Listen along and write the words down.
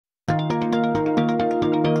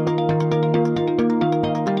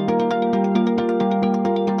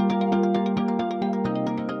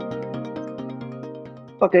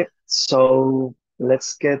Okay, so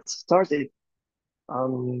let's get started.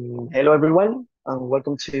 Hello, everyone, and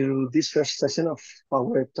welcome to this first session of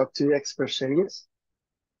our Talk to Expert series,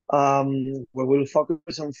 where we'll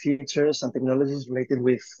focus on features and technologies related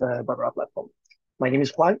with Barbara platform. My name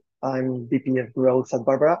is Juan. I'm VP of Growth at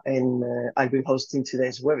Barbara, and I'll be hosting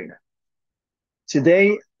today's webinar.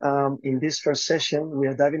 Today, in this first session, we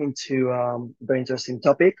are diving into a very interesting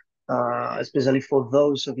topic, especially for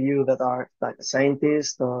those of you that are data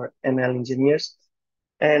scientists or ML engineers,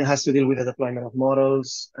 and has to deal with the deployment of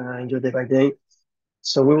models in your day by day.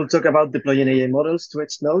 So we will talk about deploying AI models to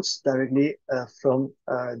edge nodes directly from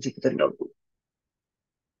Jupyter Notebook.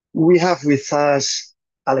 We have with us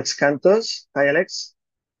Alex Cantos. Hi, Alex.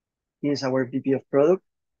 He is our VP of Product.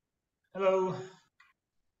 Hello.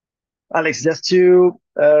 Alex, just to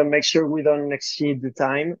make sure we don't exceed the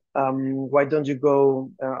time, why don't you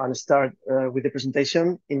go and start with the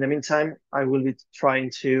presentation? In the meantime, I will be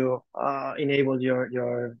trying to enable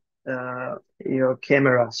your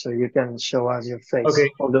camera so you can show us your face. Okay,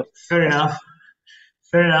 fair enough.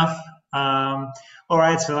 Fair enough. All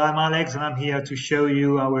right, so I'm Alex, and I'm here to show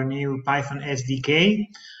you our new Python SDK.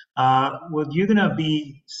 What you're gonna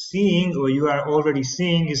be seeing, or you are already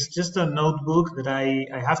seeing, is just a notebook that I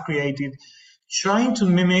have created, trying to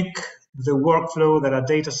mimic the workflow that a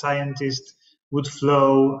data scientist would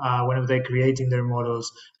flow whenever they're creating their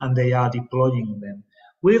models and they are deploying them.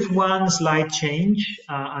 With one slight change,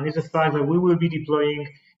 and it's the fact that we will be deploying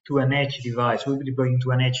to an edge device. We'll be deploying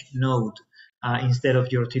to an edge node. Instead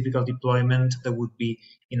of your typical deployment that would be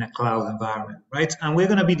in a cloud environment, right? And we're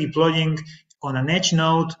going to be deploying on an edge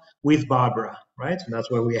node with Barbara, right? And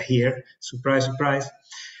that's why we are here. Surprise, surprise.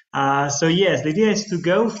 So yes, the idea is to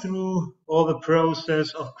go through all the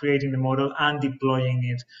process of creating the model and deploying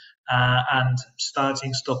it and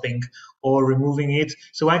starting, stopping, or removing it.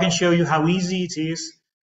 So I can show you how easy it is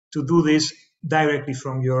to do this directly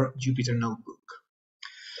from your Jupyter Notebook.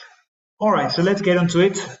 All right, so let's get onto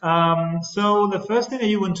it. So the first thing that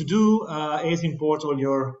you want to do is import all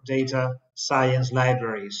your data science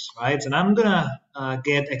libraries, right? And I'm gonna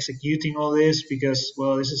get executing all this because,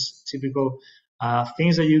 well, this is typical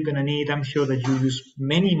things that you're gonna need. I'm sure that you use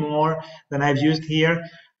many more than I've used here.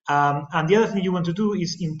 And the other thing you want to do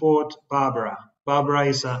is import Barbara. Barbara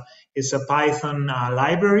is a Python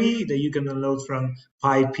library that you can download from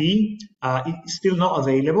PyP. It's still not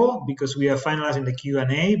available because we are finalizing the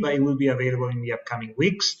Q&A, but it will be available in the upcoming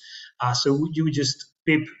weeks. So you just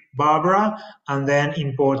pip Barbara and then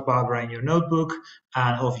import Barbara in your notebook,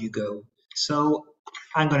 and off you go. So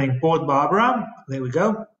I'm going to import Barbara. There we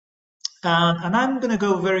go. And I'm going to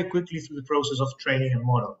go very quickly through the process of training a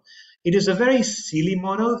model. It is a very silly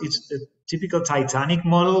model. It's a typical Titanic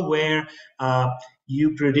model where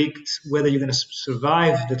you predict whether you're going to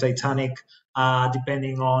survive the Titanic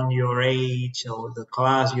depending on your age or the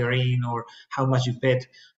class you're in or how much you paid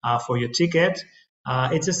for your ticket.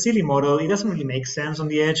 It's a silly model. It doesn't really make sense on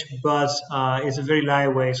the edge, but it's a very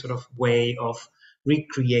lightweight sort of way of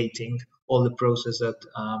recreating all the process that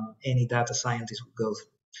any data scientist would go through.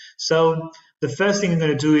 So the first thing I'm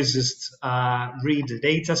going to do is just read the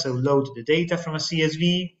data, so load the data from a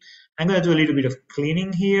CSV. I'm going to do a little bit of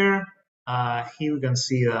cleaning here. Here we can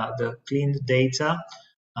see the cleaned data.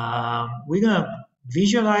 We're going to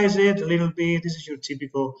visualize it a little bit. This is your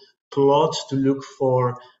typical plot to look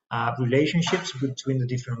for relationships between the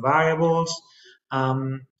different variables.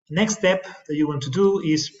 Next step that you want to do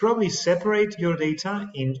is probably separate your data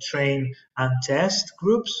in train and test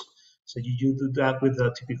groups. So you do that with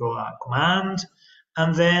the typical command,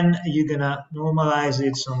 and then you're gonna normalize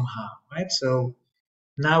it somehow, right? So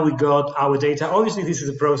now we got our data. Obviously, this is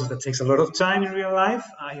a process that takes a lot of time in real life.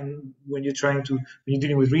 When you're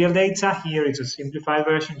dealing with real data, here it's a simplified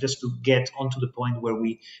version just to get onto the point where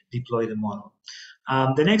we deploy the model.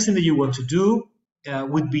 The next thing that you want to do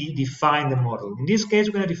would be define the model. In this case,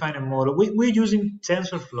 we're going to define a model. We're using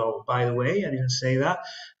TensorFlow, by the way. I didn't say that.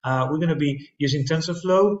 We're going to be using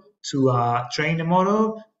TensorFlow to train the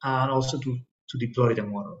model and also to deploy the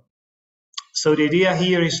model. So the idea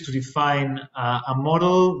here is to define a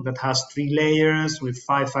model that has 3 layers with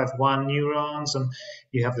 551 neurons, and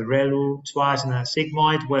you have the ReLU twice and a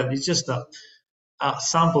sigmoid. Well, it's just a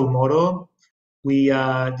sample model. We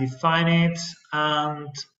define it, and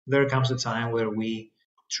there comes a time where we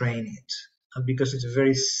train it. And because it's a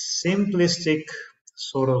very simplistic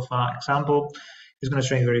sort of example, it's going to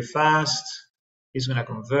train very fast. It's going to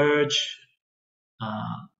converge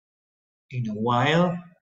in a while.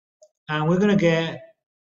 And we're going to get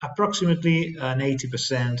approximately an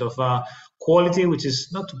 80% of quality, which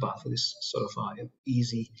is not too bad for this sort of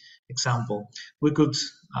easy example. We could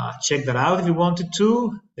check that out if you wanted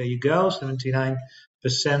to. There you go, 79%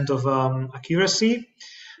 of accuracy.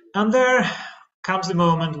 And there comes the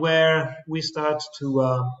moment where we start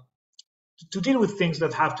to deal with things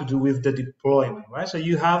that have to do with the deployment, right? So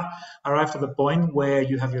you have arrived at the point where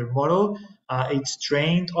you have your model, it's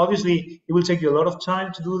trained. Obviously, it will take you a lot of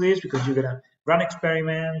time to do this because you're gonna run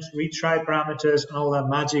experiments, retry parameters, and all that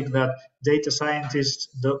magic that data scientists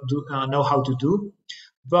know how to do.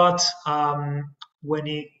 But when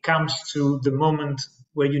it comes to the moment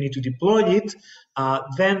where you need to deploy it,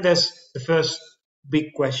 then there's the first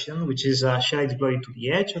big question, which is, shall I deploy it to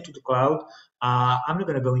the edge or to the cloud? I'm not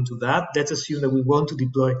going to go into that. Let's assume that we want to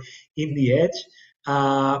deploy in the edge.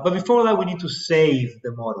 But before that, we need to save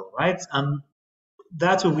the model, right? And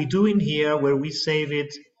that's what we do in here, where we save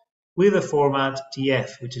it with the format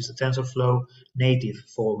TF, which is the TensorFlow native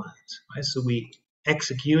format, right? So we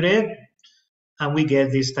execute it, and we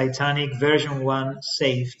get this Titanic version 1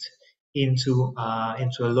 saved into a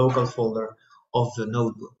local folder of the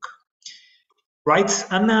notebook. Right,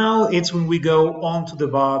 and now it's when we go on to the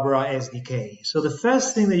Barbara SDK. So the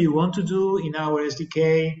first thing that you want to do in our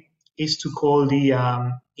SDK is to call the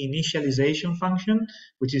initialization function,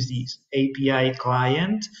 which is this API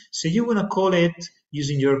client. So you want to call it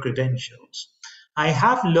using your credentials. I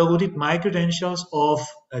have loaded my credentials of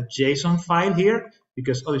a JSON file here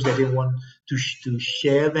because obviously I didn't want to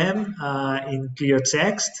share them in clear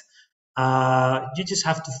text. You just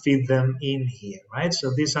have to feed them in here, right?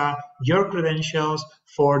 So these are your credentials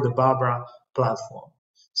for the Barbara platform.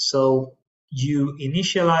 So you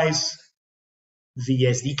initialize the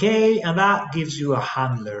SDK, and that gives you a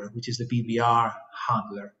handler, which is the BBR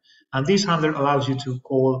handler. And this handler allows you to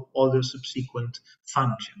call all the subsequent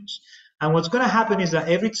functions. And what's going to happen is that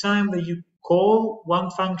every time that you call one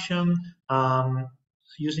function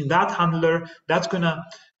using that handler, that's going to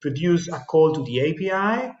produce a call to the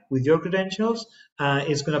API with your credentials.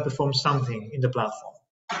 It's going to perform something in the platform.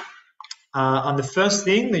 And the first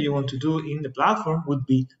thing that you want to do in the platform would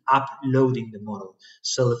be uploading the model.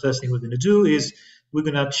 So the first thing we're going to do is we're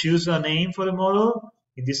going to choose a name for the model.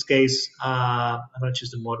 In this case, I'm going to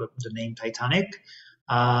choose the name Titanic.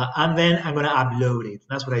 And then I'm going to upload it.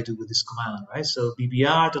 That's what I do with this command, right? So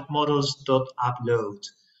bbr.models.upload.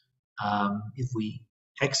 If we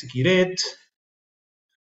execute it,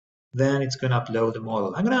 then it's going to upload the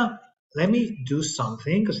model. Let me do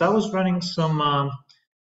something, because I was running some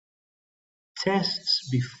tests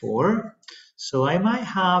before. So I might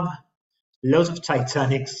have loads of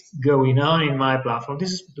Titanics going on in my platform.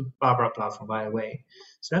 This is the Barbara platform, by the way.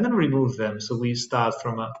 So I'm going to remove them. So we start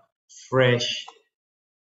from a fresh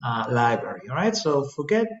library. All right, so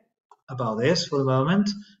forget about this for the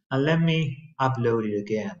moment, and let me upload it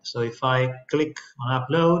again. So if I click on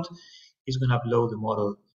upload, it's going to upload the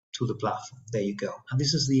model to the platform. There you go. And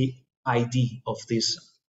this is the ID of this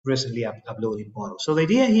recently uploaded model. So the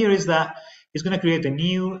idea here is that it's going to create a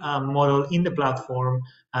new model in the platform,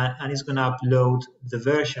 and it's going to upload the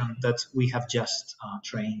version that we have just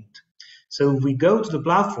trained. So if we go to the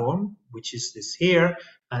platform, which is this here,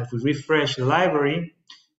 and if we refresh the library,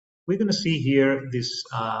 we're going to see here this,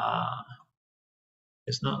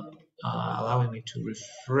 it's not allowing me to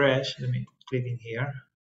refresh. Let me click in here.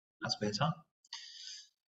 That's better.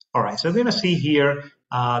 All right, so we're going to see here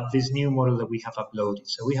this new model that we have uploaded.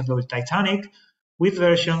 So we have uploaded Titanic with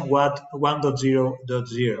version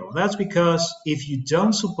 1.0.0. That's because if you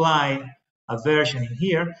don't supply a version in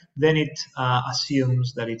here, then it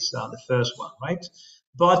assumes that it's the first one, right?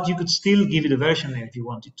 But you could still give it a version name if you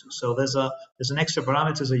wanted to. So there's an extra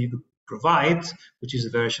parameter that you could provide, which is a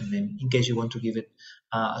version name, in case you want to give it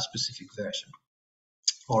a specific version.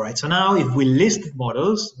 All right, so now if we list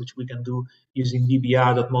models, which we can do using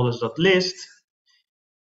bbr.models.list,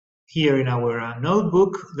 here in our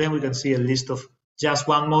notebook, then we can see a list of just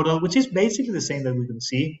one model, which is basically the same that we can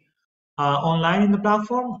see online in the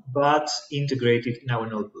platform, but integrated in our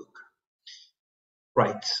notebook.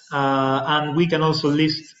 Right, and we can also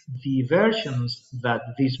list the versions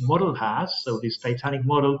that this model has. So this Titanic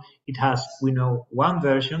model, it has, we know, one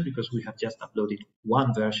version because we have just uploaded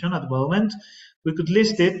one version at the moment. We could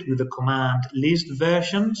list it with the command list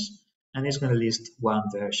versions, and it's going to list one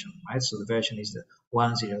version, right? So the version is the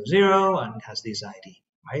 100, and it has this ID,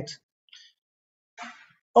 right?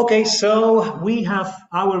 Okay, so we have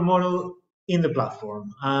our model in the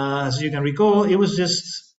platform. As you can recall, it was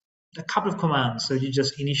just a couple of commands. So you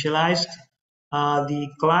just initialized the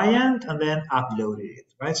client and then uploaded it,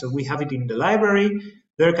 right? So we have it in the library.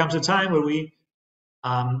 There comes a time where we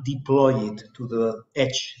deploy it to the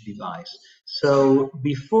edge device. So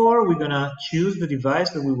before we're gonna choose the device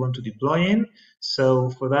that we want to deploy in. So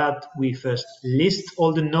for that, we first list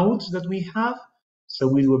all the nodes that we have. So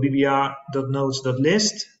we do a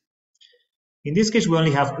bbr.nodes.list. In this case, we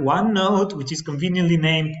only have one node, which is conveniently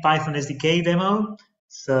named Python SDK demo.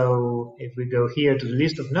 So if we go here to the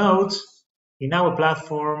list of nodes in our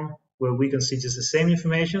platform, where we can see just the same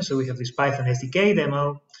information. So we have this Python SDK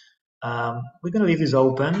demo. We're going to leave this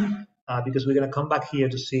open because we're going to come back here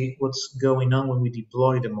to see what's going on when we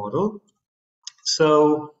deploy the model.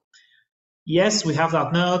 So yes, we have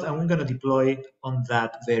that node, and we're going to deploy it on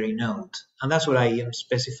that very node. And that's what I am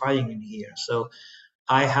specifying in here. So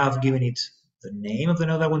I have given it the name of the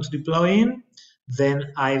node I want to deploy in.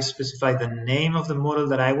 Then I've specified the name of the model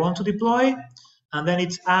that I want to deploy. And then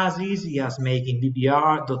it's as easy as making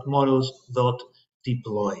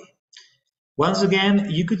bbr.models.deploy. Once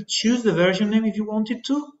again, you could choose the version name if you wanted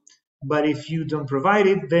to, but if you don't provide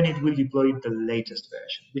it, then it will deploy the latest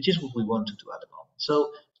version, which is what we want to do at the moment.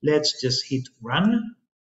 So let's just hit run.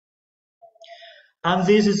 And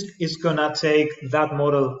this is going to take that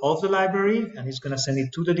model of the library, and it's going to send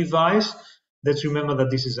it to the device. Let's remember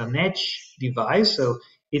that this is an edge device, so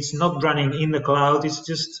it's not running in the cloud. It's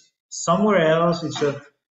just somewhere else. It's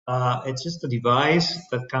just a device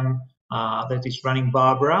that that is running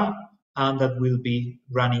Barbara, and that will be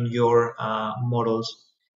running your models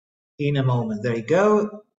in a moment. There you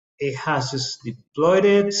go. It has just deployed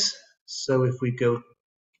it. So if we go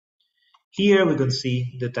here, we can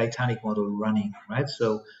see the Titanic model running, right?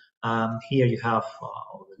 So here you have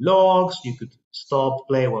all the logs. You could stop,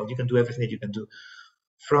 play. Well, you can do everything that you can do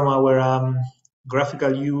from our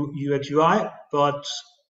graphical UX UI, but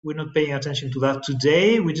we're not paying attention to that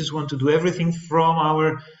today. We just want to do everything from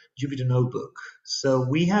our Jupyter Notebook. So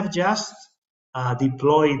we have just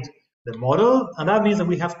deployed the model, and that means that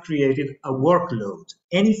we have created a workload.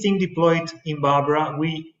 Anything deployed in Barbara,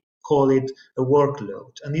 we call it a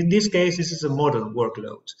workload. And in this case, this is a model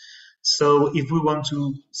workload. So if we want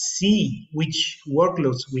to see which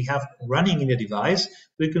workloads we have running in the device,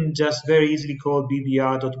 we can just very easily call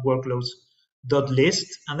bbr.workloads.list,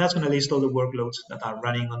 and that's going to list all the workloads that are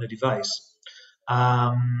running on the device.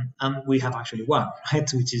 And we have actually one,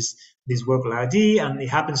 right, which is this workload ID, and it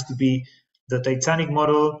happens to be the Titanic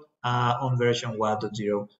model on version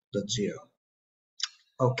 1.0.0.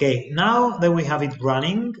 Okay, now that we have it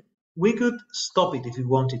running, we could stop it if we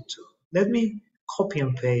wanted to. Let me copy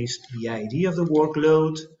and paste the ID of the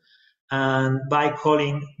workload, and by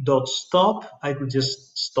calling .stop, I could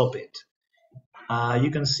just stop it.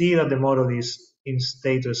 You can see that the model is in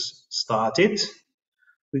status started.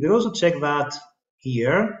 We could also check that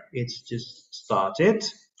here, it's just started,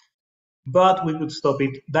 but we could stop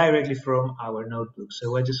it directly from our notebook.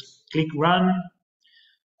 So I just click run,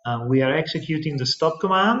 and we are executing the stop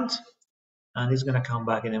command, and it's going to come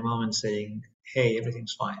back in a moment saying, hey,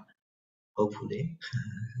 everything's fine, hopefully.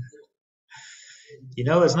 You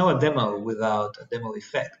know, there's no demo without a demo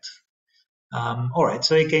effect. All right,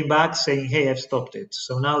 so it came back saying, hey, I've stopped it.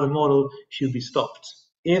 So now the model should be stopped.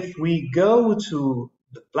 If we go to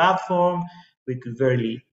the platform, we could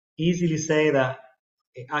very easily say that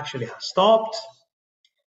it actually has stopped.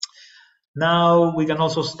 Now we can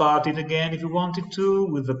also start it again if you wanted to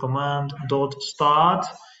with the command .start.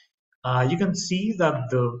 You can see that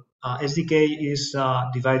the SDK is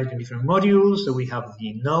divided in different modules. So we have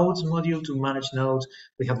the nodes module to manage nodes,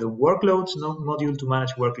 we have the workloads module to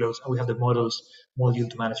manage workloads, and we have the models module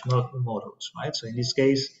to manage models, right? So in this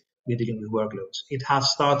case, we're dealing with workloads. It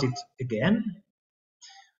has started again.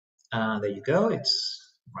 There you go,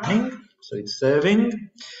 it's running, so it's serving.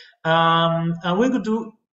 And we could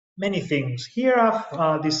do many things. Here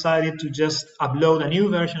I've decided to just upload a new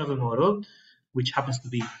version of the model, which happens to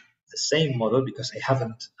be the same model because I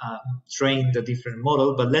haven't trained a different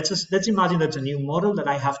model. But let's imagine that's a new model that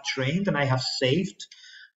I have trained and I have saved.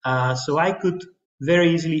 So I could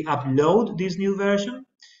very easily upload this new version.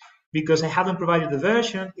 Because I haven't provided the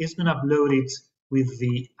version, it's going to upload it with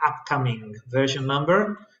the upcoming version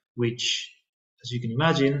number, which, as you can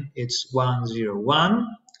imagine, it's 101.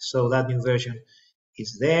 So that new version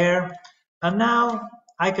is there. And now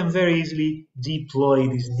I can very easily deploy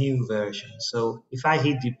this new version. So if I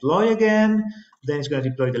hit deploy again, then it's going to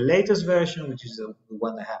deploy the latest version, which is the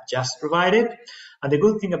one I have just provided. And the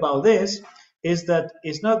good thing about this is that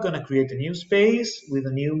it's not going to create a new space with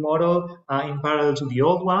a new model in parallel to the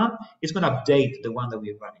old one. It's going to update the one that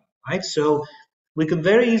we're running, right? So we can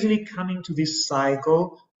very easily come into this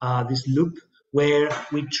cycle, this loop, where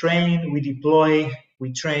we train, we deploy,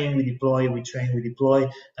 we train, we deploy, we train, we deploy,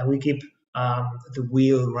 and we keep the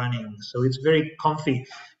wheel running. So it's very comfy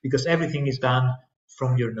because everything is done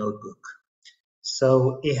from your notebook.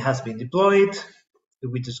 So it has been deployed.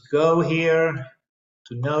 If we just go here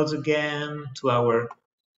to nodes again, to our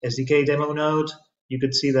SDK demo node, you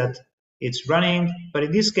could see that it's running, but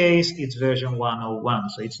in this case, it's version 101.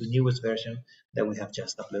 So it's the newest version that we have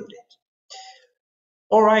just uploaded.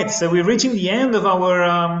 All right, so we're reaching the end of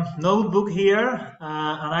our notebook here,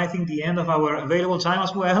 and I think the end of our available time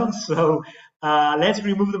as well. So let's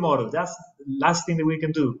remove the model. That's the last thing that we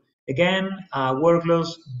can do. Again,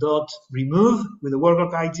 workloads.remove with the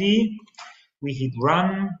workload ID. We hit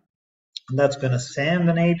run, and that's going to send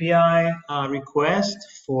an API request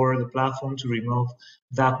for the platform to remove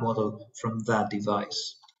that model from that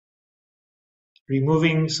device.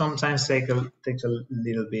 Removing sometimes takes a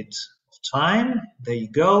little bit of time. There you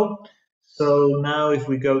go. So now if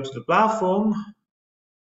we go to the platform,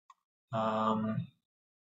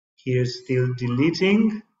 here's still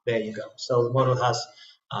deleting. There you go. So the model has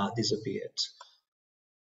disappeared.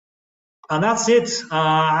 And that's it.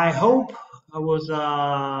 I hope I was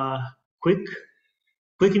quick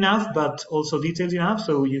enough, but also detailed enough,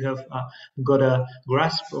 so you have got a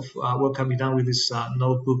grasp of what can be done with this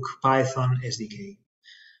notebook Python SDK.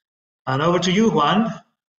 And over to you, Juan.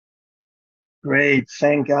 Great,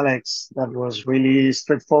 thank Alex. That was really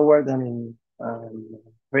straightforward. I mean,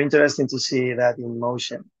 very interesting to see that in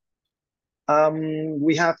motion.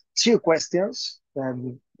 We have two questions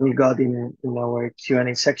that we got in our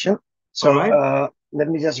Q&A section. All So right. let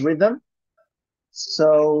me just read them.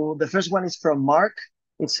 So the first one is from Mark.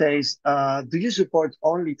 It says, do you support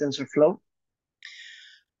only TensorFlow?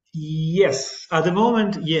 Yes, at the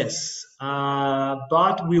moment, yes.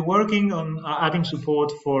 But we're working on adding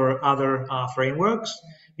support for other frameworks.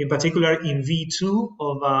 In particular, in V2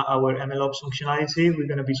 of our MLOps functionality, we're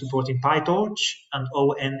going to be supporting PyTorch and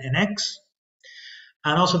ONNX.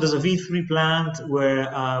 And also there's a V3 planned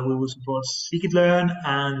where we will support scikit-learn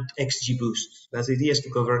and XGBoost. That's the idea, is to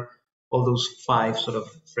cover all those 5 sort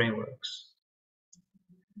of frameworks.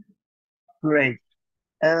 Great.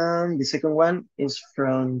 And the second one is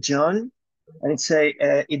from John. And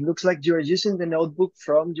it looks like you're using the notebook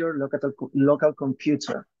from your local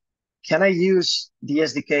computer. Can I use the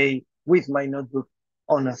SDK with my notebook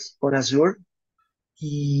on Azure,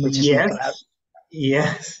 which is my cloud?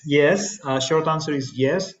 Yes. Short answer is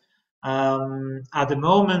yes. At the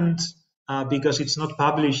moment, because it's not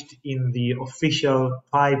published in the official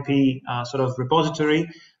PyP sort of repository,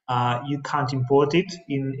 you can't import it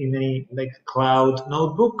in any like cloud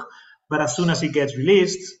notebook. But as soon as it gets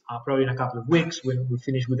released, probably in a couple of weeks when we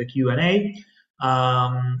finish with the Q&A,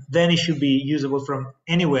 then it should be usable from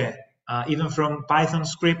anywhere, even from Python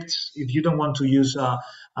scripts. If you don't want to use a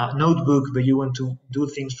notebook, but you want to do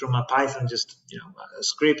things from a Python, just a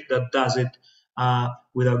script that does it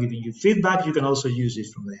without giving you feedback, you can also use it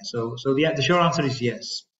from there. So the short answer is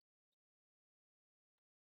yes.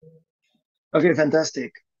 Okay,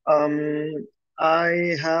 fantastic.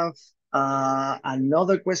 I have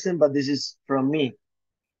another question, but this is from me,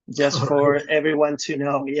 just All for right. everyone to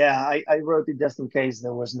know. Yeah, I wrote it just in case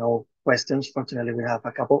there was no questions. Fortunately, we have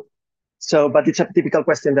a couple. So, but it's a typical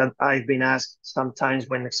question that I've been asked sometimes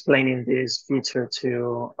when explaining this feature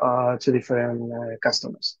to different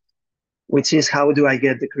customers, which is how do I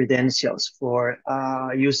get the credentials for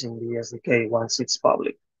using the SDK once it's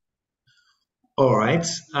public? All right.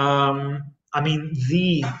 I mean,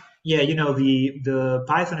 the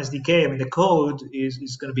Python SDK. I mean, the code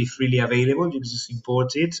is going to be freely available. You can just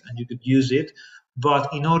import it and you could use it.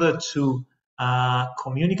 But in order to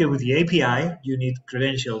communicate with the API, you need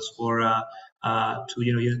credentials for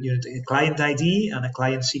you need a client ID and a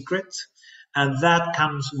client secret, and that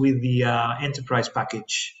comes with the enterprise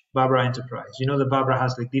package, Barbara Enterprise. You know that Barbara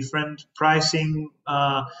has like different pricing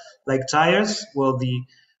like tiers. Well, the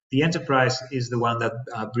enterprise is the one that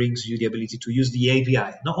brings you the ability to use the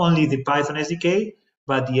API, not only the Python SDK,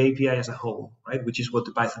 but the API as a whole, right? Which is what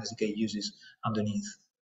the Python SDK uses underneath.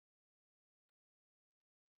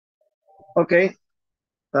 Okay,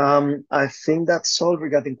 I think that's all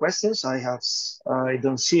regarding questions. I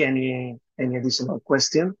don't see any additional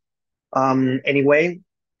question. Anyway,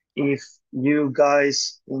 if you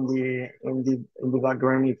guys in the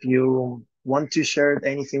background, if you want to share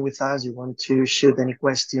anything with us, you want to shoot any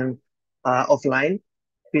question offline,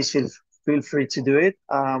 please feel free to do it.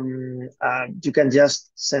 You can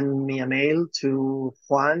just send me a mail to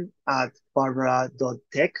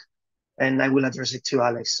juan@barbara.tech and I will address it to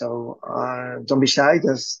Alex. So don't be shy.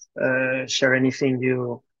 Just share anything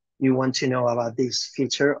you want to know about this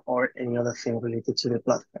feature or any other thing related to the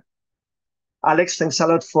platform. Alex, thanks a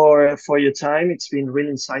lot for your time. It's been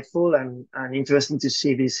really insightful and interesting to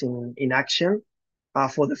see this in action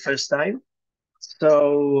for the first time.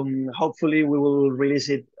 So hopefully we will release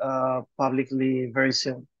it publicly very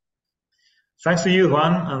soon. Thanks to you,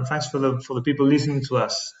 Juan, and thanks for the people listening to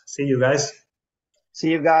us. See you guys.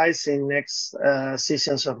 See you guys in next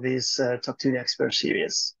sessions of this Talk to the Expert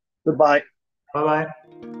series. Goodbye. Bye bye.